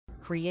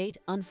Create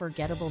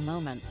unforgettable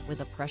moments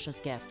with a precious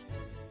gift.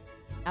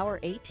 Our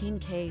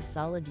 18K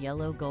solid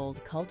yellow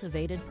gold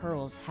cultivated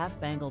pearls half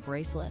bangle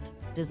bracelet,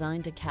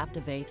 designed to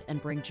captivate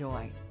and bring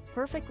joy.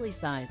 Perfectly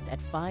sized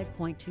at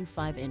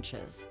 5.25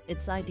 inches,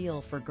 it's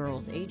ideal for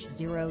girls aged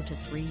 0 to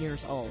 3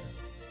 years old.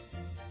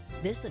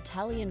 This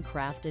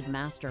Italian-crafted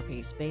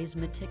masterpiece pays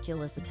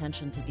meticulous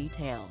attention to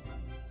detail,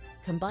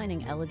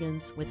 combining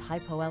elegance with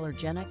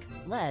hypoallergenic,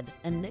 lead,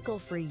 and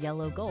nickel-free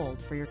yellow gold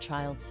for your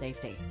child's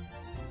safety.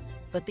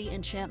 But the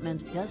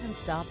enchantment doesn't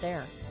stop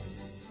there.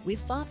 We've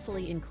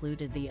thoughtfully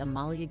included the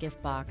Amalia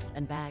gift box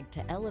and bag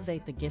to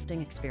elevate the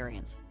gifting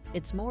experience.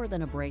 It's more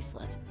than a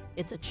bracelet.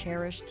 It's a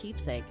cherished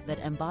keepsake that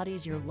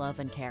embodies your love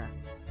and care.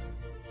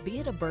 Be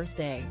it a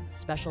birthday,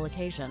 special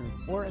occasion,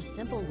 or a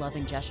simple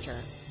loving gesture,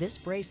 this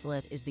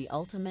bracelet is the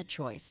ultimate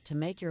choice to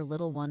make your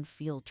little one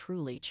feel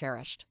truly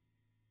cherished.